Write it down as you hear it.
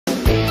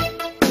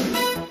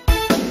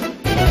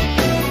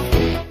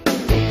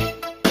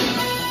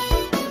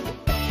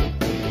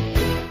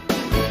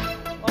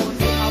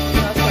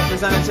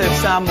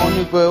Representative Sam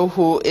Onuigbo,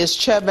 who is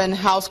Chairman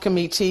House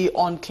Committee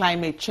on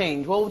Climate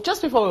Change. Well,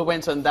 just before we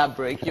went on that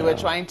break, you were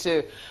trying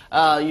to,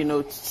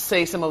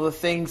 say some of the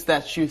things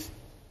that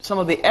some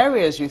of the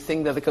areas you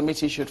think that the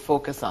committee should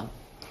focus on.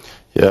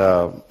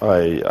 Yeah,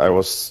 I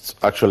was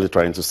actually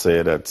trying to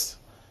say that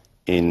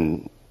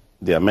in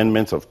the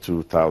amendment of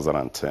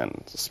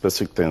 2010,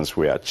 specific things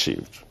were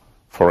achieved.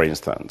 For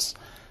instance,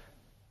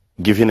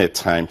 giving a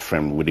time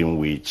frame within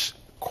which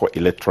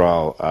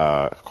electoral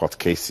court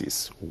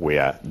cases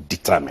were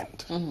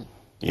determined,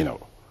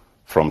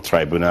 from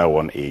Tribunal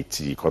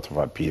 180, Court of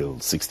Appeal,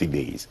 60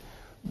 days.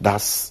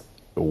 That's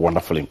a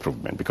wonderful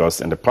improvement because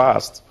in the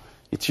past,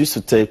 it used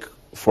to take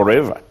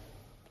forever.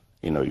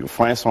 You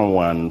find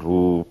someone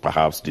who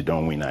perhaps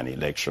didn't win an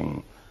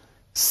election,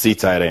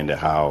 sit either in the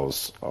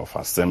House of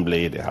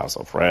Assembly, the House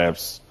of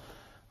Reps,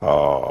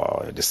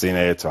 or the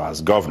Senate, or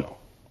as governor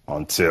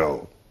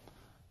until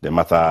the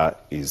matter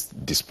is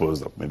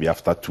disposed of, maybe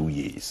after 2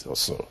 years or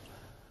so,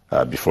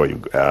 before you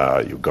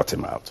got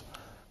him out.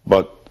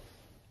 But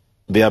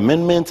the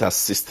amendment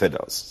assisted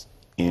us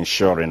in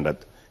ensuring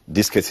that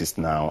these cases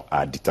now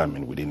are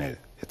determined within a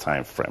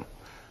time frame.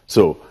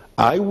 So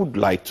I would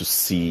like to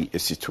see a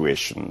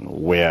situation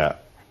where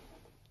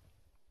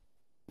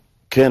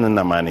Ken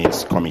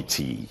Nnamani's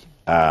committee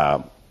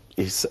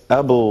is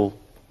able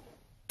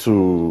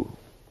to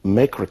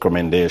make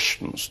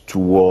recommendations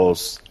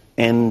towards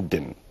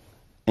ending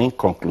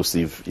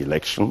inconclusive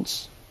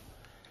elections.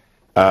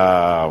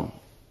 Well,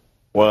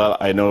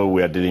 I know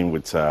we are dealing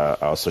with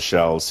our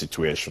social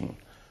situation.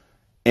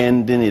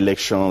 Ending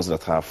elections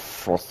that are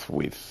fraught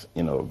with,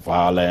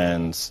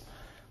 violence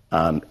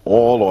and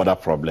all other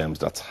problems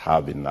that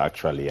have been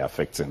actually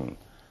affecting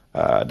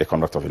the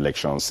conduct of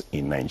elections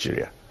in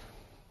Nigeria.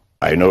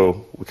 I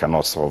know we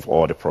cannot solve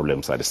all the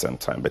problems at the same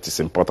time, but it's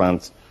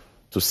important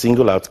to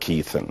single out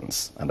key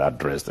things and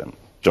address them,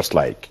 just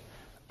like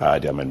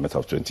the amendment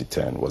of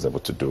 2010 was able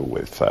to do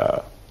with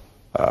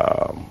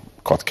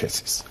court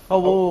cases. Oh,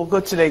 we'll go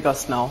to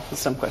Lagos now for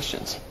some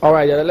questions. All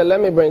right,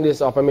 let me bring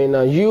this up. I mean,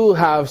 you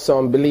have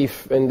some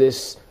belief in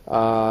this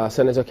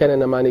Senator Ken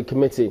Nnamani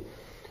committee,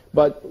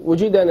 but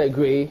would you then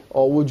agree,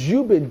 or would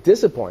you be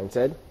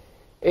disappointed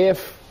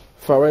if,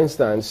 for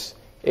instance,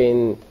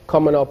 in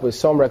coming up with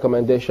some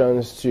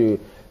recommendations to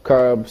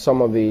curb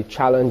some of the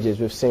challenges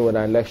we've seen with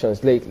our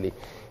elections lately,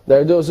 there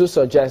are those who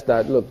suggest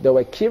that, look, there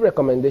were key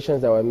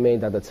recommendations that were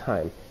made at the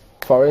time.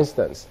 For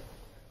instance,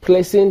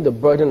 placing the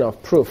burden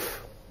of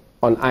proof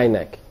on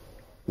INEC.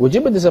 Would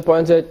you be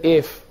disappointed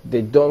if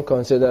they don't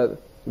consider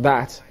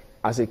that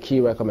as a key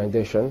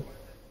recommendation?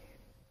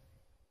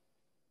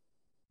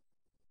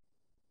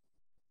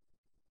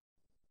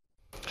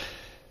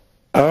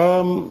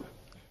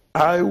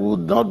 I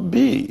would not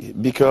be,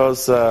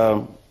 because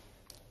over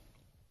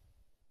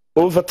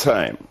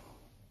time,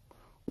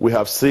 we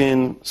have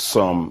seen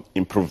some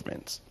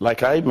improvements.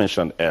 Like I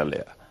mentioned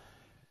earlier,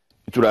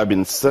 it would have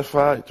been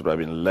safer, it would have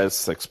been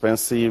less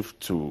expensive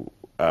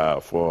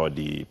for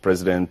the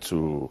president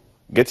to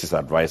get his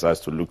advisors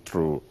to look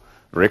through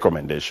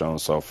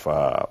recommendations of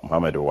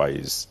Muhammad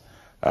Owai's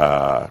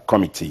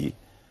committee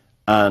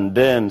and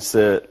then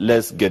say,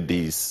 let's get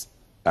these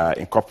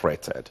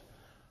incorporated.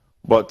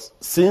 But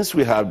since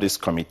we have this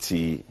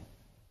committee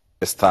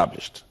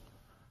established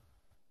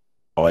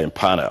or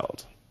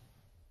impaneled,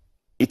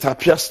 it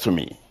appears to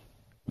me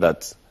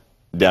that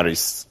there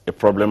is a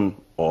problem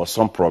or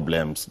some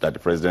problems that the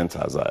president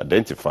has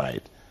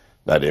identified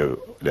that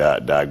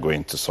they are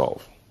going to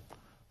solve.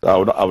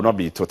 So I would not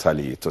be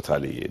totally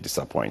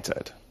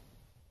disappointed.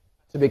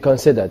 To be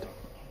considered.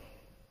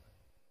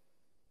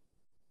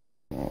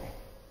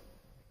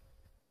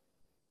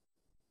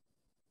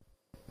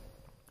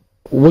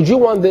 Would you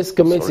want this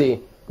committee?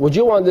 Sorry? Would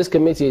you want this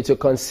committee to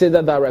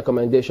consider that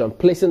recommendation,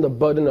 placing the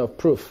burden of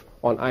proof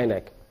on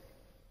INEC?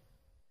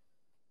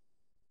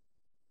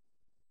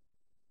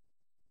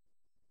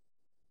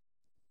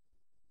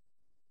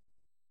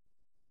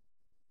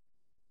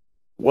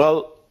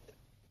 Well,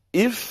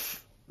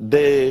 if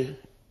they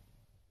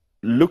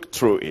look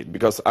through it,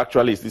 because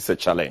actually this is a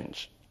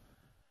challenge,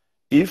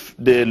 if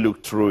they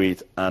look through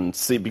it and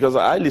see, because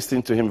I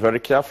listened to him very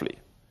carefully,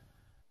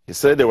 he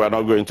said they were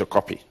not going to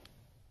copy.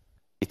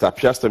 It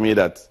appears to me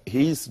that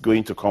he's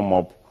going to come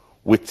up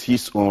with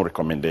his own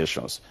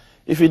recommendations.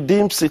 If he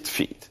deems it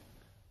fit,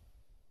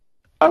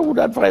 I would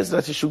advise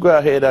that he should go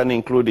ahead and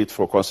include it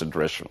for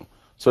consideration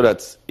so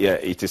that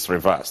it is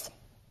reversed.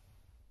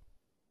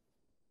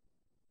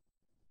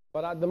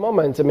 But at the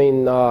moment, I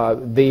mean,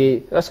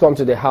 let's come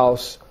to the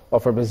House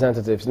of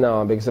Representatives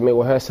now, because I mean,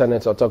 we heard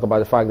Senator talk about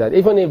the fact that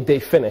even if they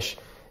finish,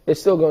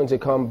 it's still going to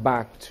come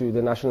back to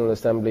the National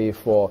Assembly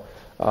for,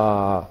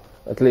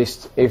 at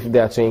least if they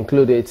are to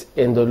include it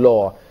in the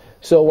law.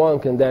 So one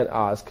can then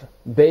ask,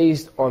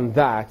 based on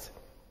that,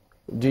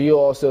 do you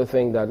also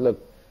think that,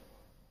 look,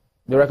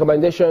 the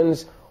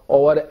recommendations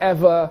or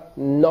whatever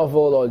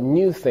novel or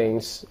new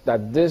things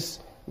that this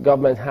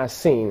government has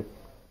seen,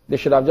 they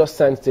should have just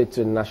sent it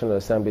to the National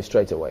Assembly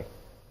straight away?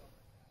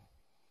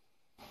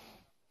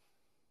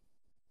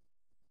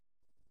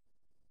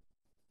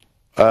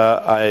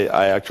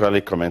 I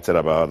actually commented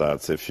about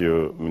that a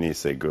few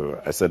minutes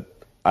ago. I said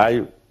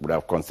I would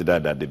have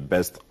considered that the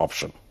best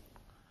option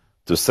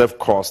to save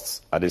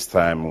costs at this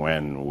time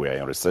when we're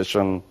in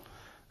recession,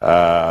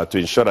 to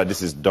ensure that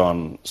this is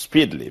done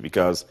speedily,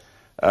 because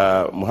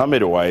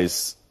Mohammed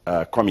Owai's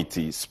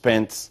committee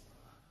spent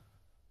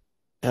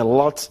a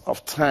lot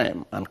of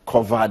time and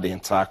covered the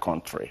entire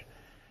country,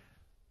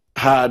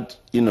 had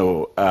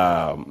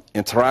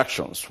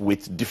interactions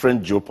with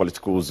different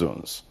geopolitical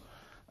zones,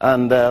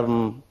 and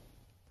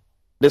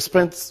they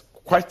spent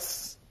quite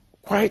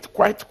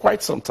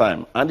some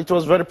time, and it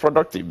was very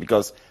productive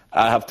because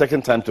I have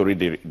taken time to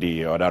read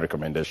the other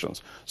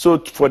recommendations. So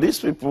for these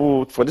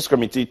people, for this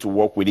committee to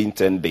work within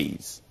 10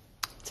 days,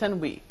 10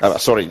 weeks.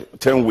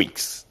 10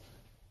 weeks,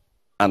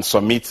 and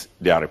submit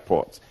their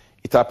report,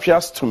 it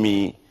appears to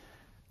me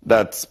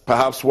that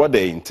perhaps what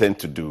they intend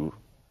to do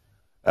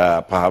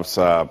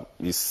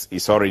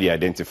is already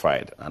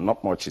identified, and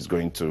not much is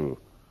going to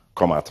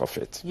come out of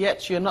it.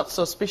 Yet you're not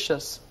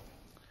suspicious.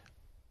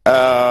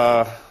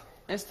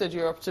 Instead,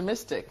 you're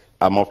optimistic.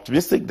 I'm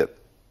optimistic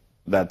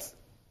that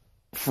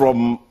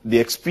from the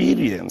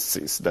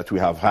experiences that we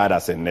have had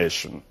as a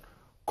nation,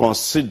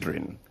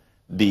 considering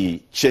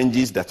the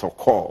changes that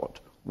occurred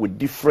with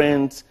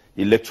different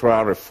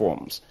electoral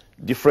reforms,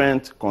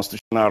 different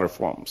constitutional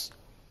reforms,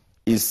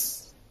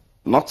 is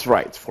not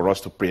right for us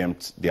to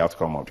preempt the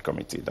outcome of the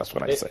committee. That's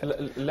what I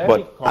said.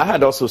 But I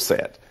had also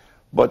said,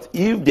 but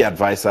if the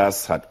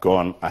advisors had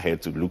gone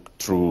ahead to look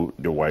through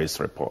the WISE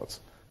report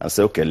and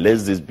say, okay, let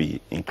this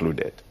be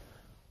included,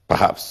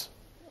 perhaps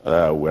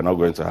we're not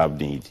going to have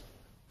need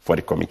for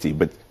the committee.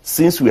 But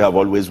since we have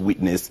always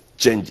witnessed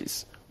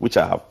changes, which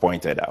I have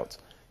pointed out,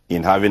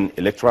 in having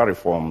electoral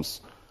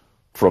reforms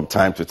from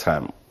time to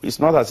time, it's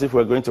not as if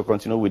we're going to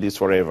continue with this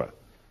forever.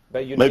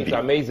 But you know, it's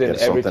amazing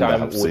every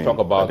time we talk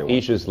about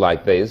issues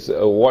like this.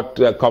 What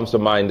comes to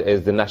mind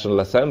is the National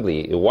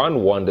Assembly.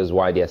 One wonders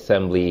why the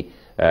Assembly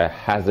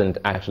hasn't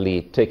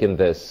actually taken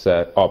this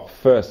up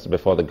first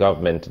before the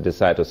government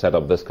decided to set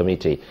up this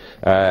committee.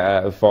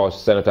 For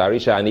Senator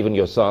Arisha and even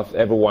yourself,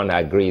 everyone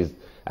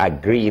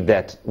agree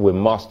that we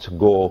must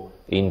go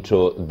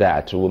into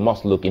that. We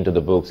must look into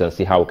the books and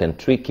see how we can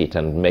tweak it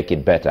and make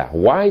it better.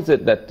 Why is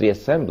it that the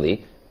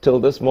Assembly, till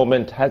this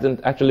moment, hasn't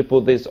actually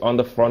put this on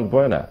the front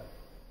burner?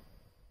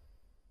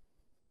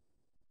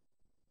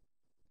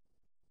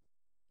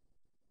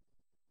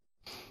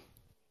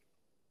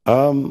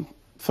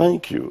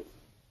 Thank you.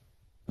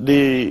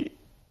 The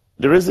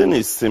reason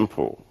is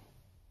simple.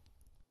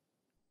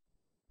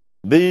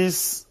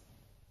 This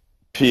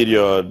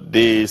period,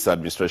 this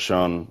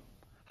administration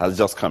has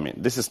just come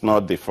in. This is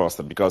not the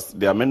first, because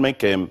the amendment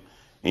came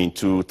in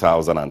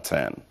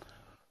 2010,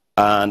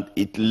 and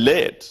it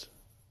led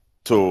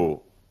to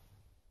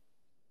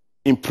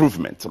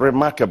improvement,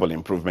 remarkable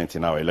improvement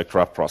in our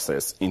electoral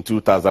process in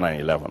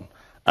 2011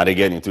 and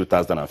again in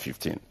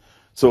 2015.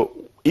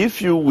 So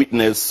if you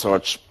witness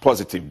such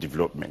positive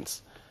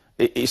developments,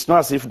 it's not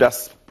as if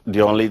that's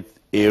the only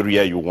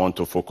area you want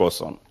to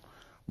focus on.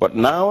 But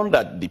now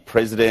that the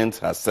president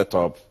has set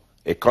up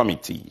a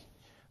committee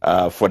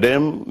for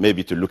them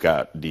maybe to look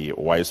at the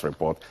WISE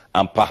report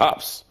and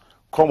perhaps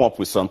come up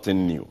with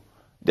something new,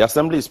 the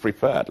Assembly is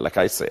prepared, like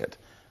I said,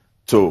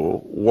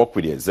 to work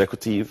with the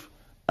executive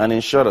and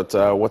ensure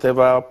that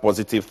whatever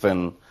positive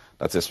thing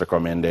that is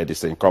recommended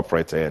is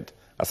incorporated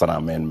as an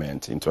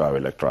amendment into our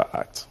Electoral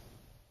Act.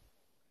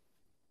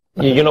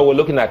 You know, we're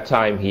looking at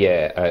time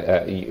here.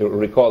 You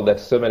recall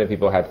that so many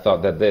people had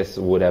thought that this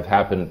would have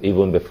happened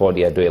even before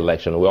the Edo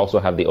election. We also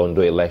have the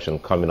Ondo election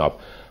coming up.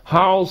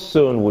 How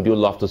soon would you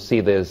love to see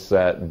this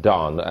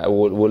done?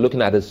 We're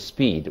looking at the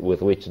speed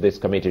with which this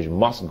committee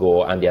must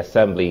go, and the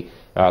Assembly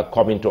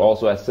coming to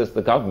also assist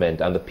the government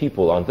and the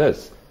people on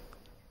this.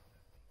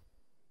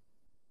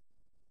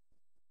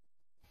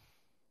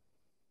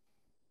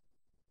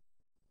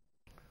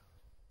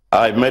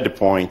 I made the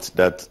point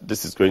that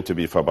this is going to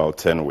be for about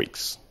 10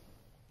 weeks.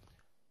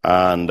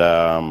 And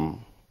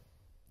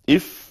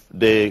if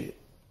they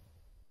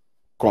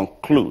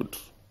conclude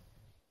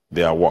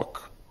their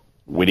work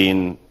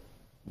within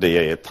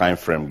the time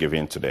frame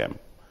given to them,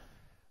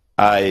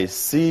 I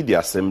see the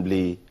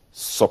Assembly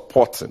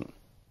supporting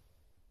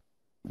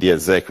the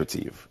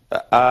executive.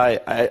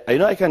 I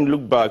know I can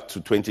look back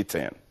to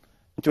 2010. In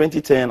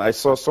 2010, I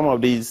saw some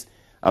of these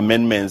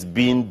amendments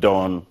being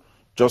done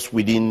just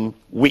within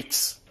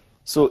weeks.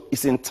 So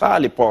it's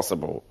entirely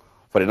possible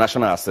for the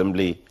National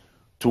Assembly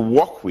to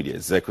work with the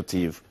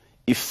executive,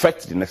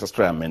 effect the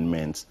necessary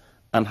amendments,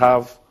 and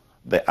have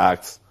the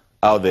act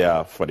out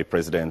there for the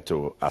president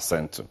to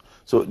assent to.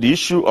 So the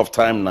issue of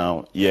time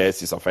now,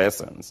 yes, is of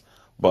essence,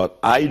 but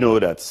I know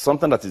that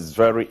something that is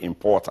very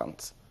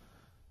important,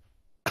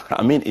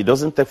 I mean, it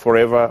doesn't take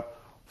forever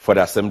for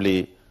the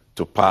Assembly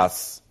to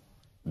pass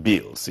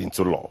bills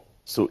into law.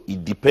 So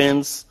it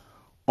depends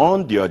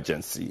on the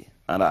urgency.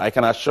 And I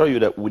can assure you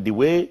that with the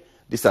way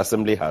this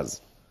Assembly has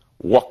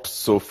worked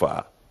so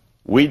far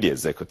with the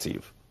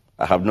executive,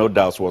 I have no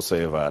doubts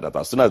whatsoever that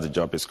as soon as the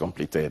job is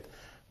completed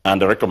and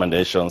the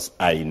recommendations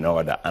are in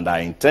order and are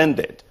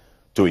intended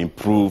to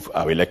improve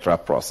our electoral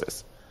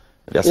process.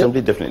 The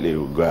Assembly definitely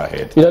will go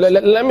ahead.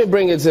 Let me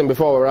bring it in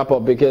before we wrap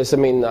up, because, I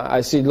mean,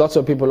 I see lots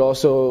of people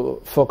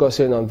also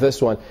focusing on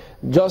this one.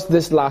 Just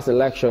this last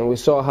election, we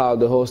saw how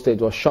the whole state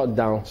was shut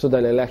down so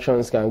that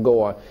elections can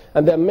go on.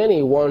 And there are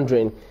many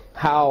wondering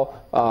how,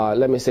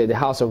 let me say, the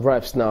House of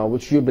Reps now,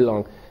 which you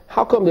belong,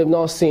 how come they've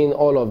not seen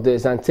all of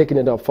this and taken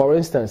it up? For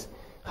instance,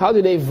 how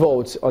do they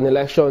vote on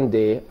election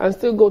day and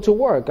still go to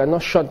work and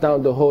not shut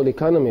down the whole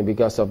economy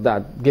because of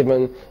that,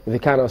 given the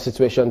kind of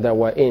situation that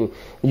we're in?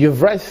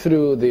 You've read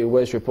through the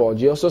Waste report.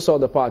 You also saw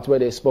the part where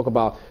they spoke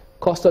about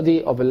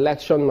custody of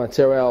election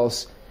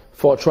materials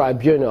for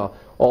tribunal,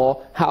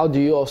 or how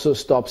do you also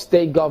stop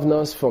state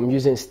governors from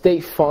using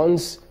state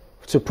funds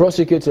to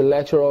prosecute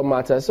electoral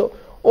matters? So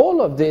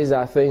all of these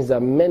are things that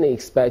many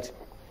expect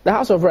the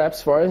House of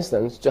Reps, for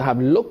instance, to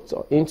have looked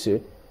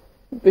into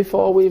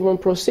before we even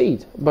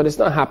proceed, but it's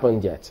not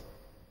happened yet.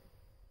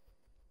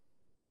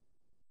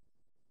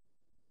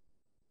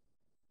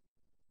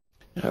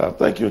 Yeah,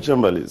 thank you,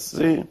 Chamberlain.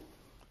 See,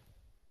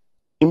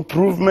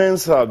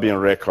 improvements have been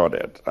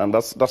recorded, and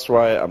that's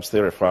why I'm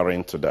still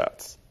referring to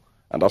that.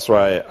 And that's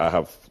why I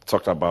have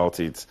talked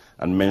about it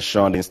and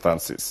mentioned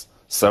instances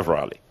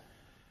severally.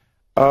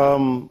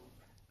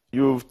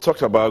 You've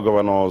talked about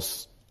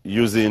governors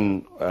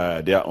using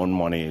their own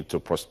money to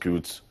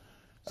prosecute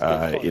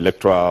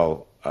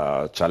electoral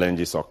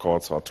challenges or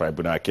courts or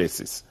tribunal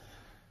cases.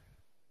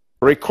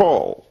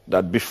 Recall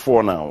that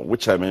before now,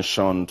 which I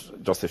mentioned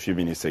just a few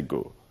minutes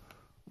ago,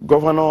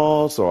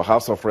 governors or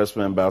House of Reps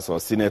members or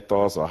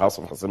senators or House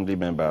of Assembly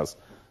members,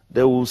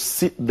 they will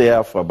sit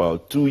there for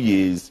about 2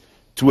 years,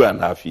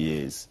 2.5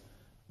 years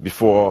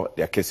before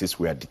their cases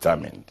were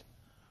determined.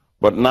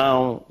 But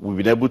now we've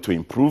been able to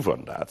improve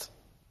on that,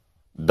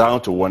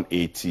 down to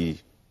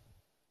 180,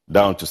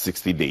 down to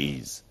 60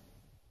 days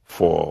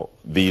for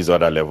these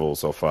other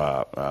levels of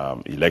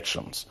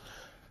elections.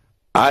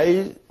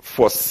 I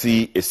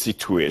foresee a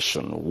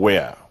situation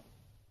where,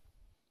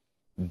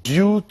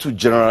 due to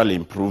general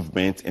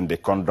improvement in the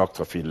conduct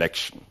of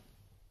election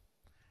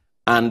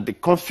and the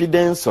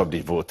confidence of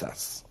the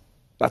voters,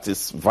 that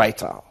is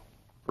vital.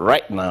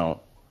 Right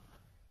now,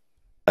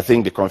 I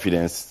think the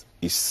confidence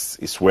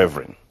is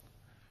wavering.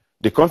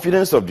 The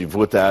confidence of the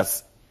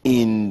voters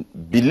in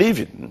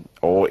believing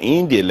or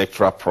in the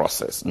electoral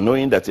process,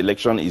 knowing that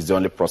election is the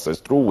only process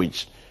through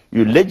which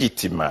you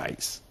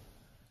legitimize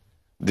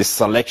the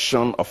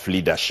selection of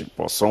leadership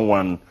or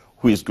someone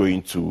who is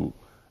going to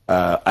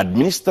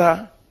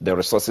administer the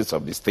resources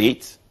of the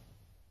state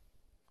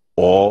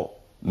or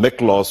make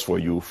laws for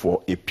you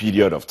for a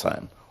period of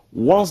time.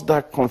 Once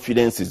that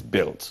confidence is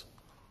built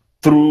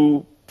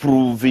through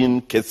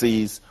proven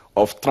cases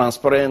of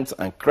transparent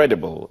and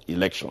credible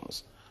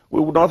elections, we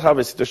would not have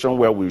a situation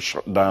where we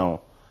shut down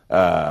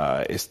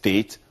a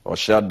state or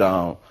shut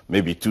down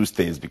maybe 2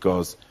 states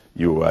because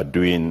you are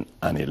doing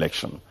an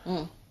election.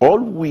 All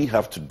we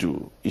have to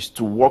do is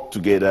to work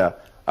together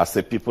as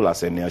a people,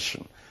 as a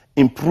nation,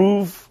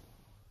 improve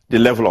the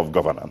level of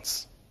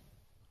governance,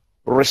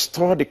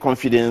 restore the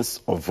confidence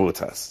of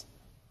voters,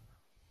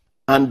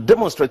 and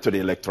demonstrate to the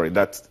electorate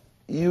that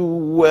you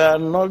were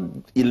not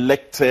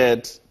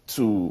elected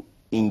to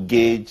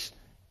engage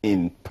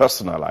in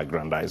personal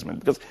aggrandizement.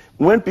 Because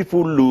when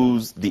people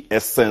lose the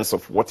essence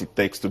of what it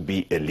takes to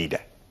be a leader,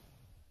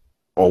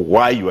 or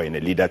why you are in a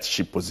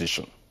leadership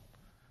position,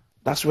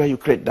 that's where you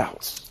create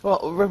doubts.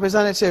 Well,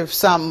 Representative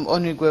Sam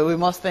Onuigbo, we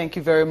must thank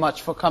you very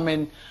much for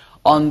coming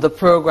on the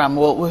program.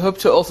 Well, we hope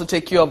to also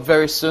take you up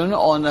very soon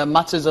on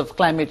matters of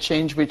climate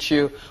change, which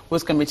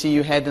committee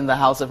you head in the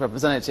House of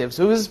Representatives.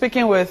 We were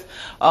speaking with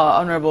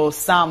Honorable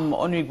Sam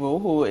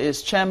Onuigbo, who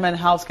is Chairman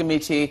House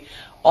Committee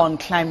on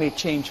Climate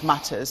Change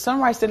Matters.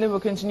 Sunrise Daily will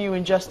continue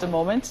in just a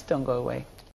moment. Don't go away.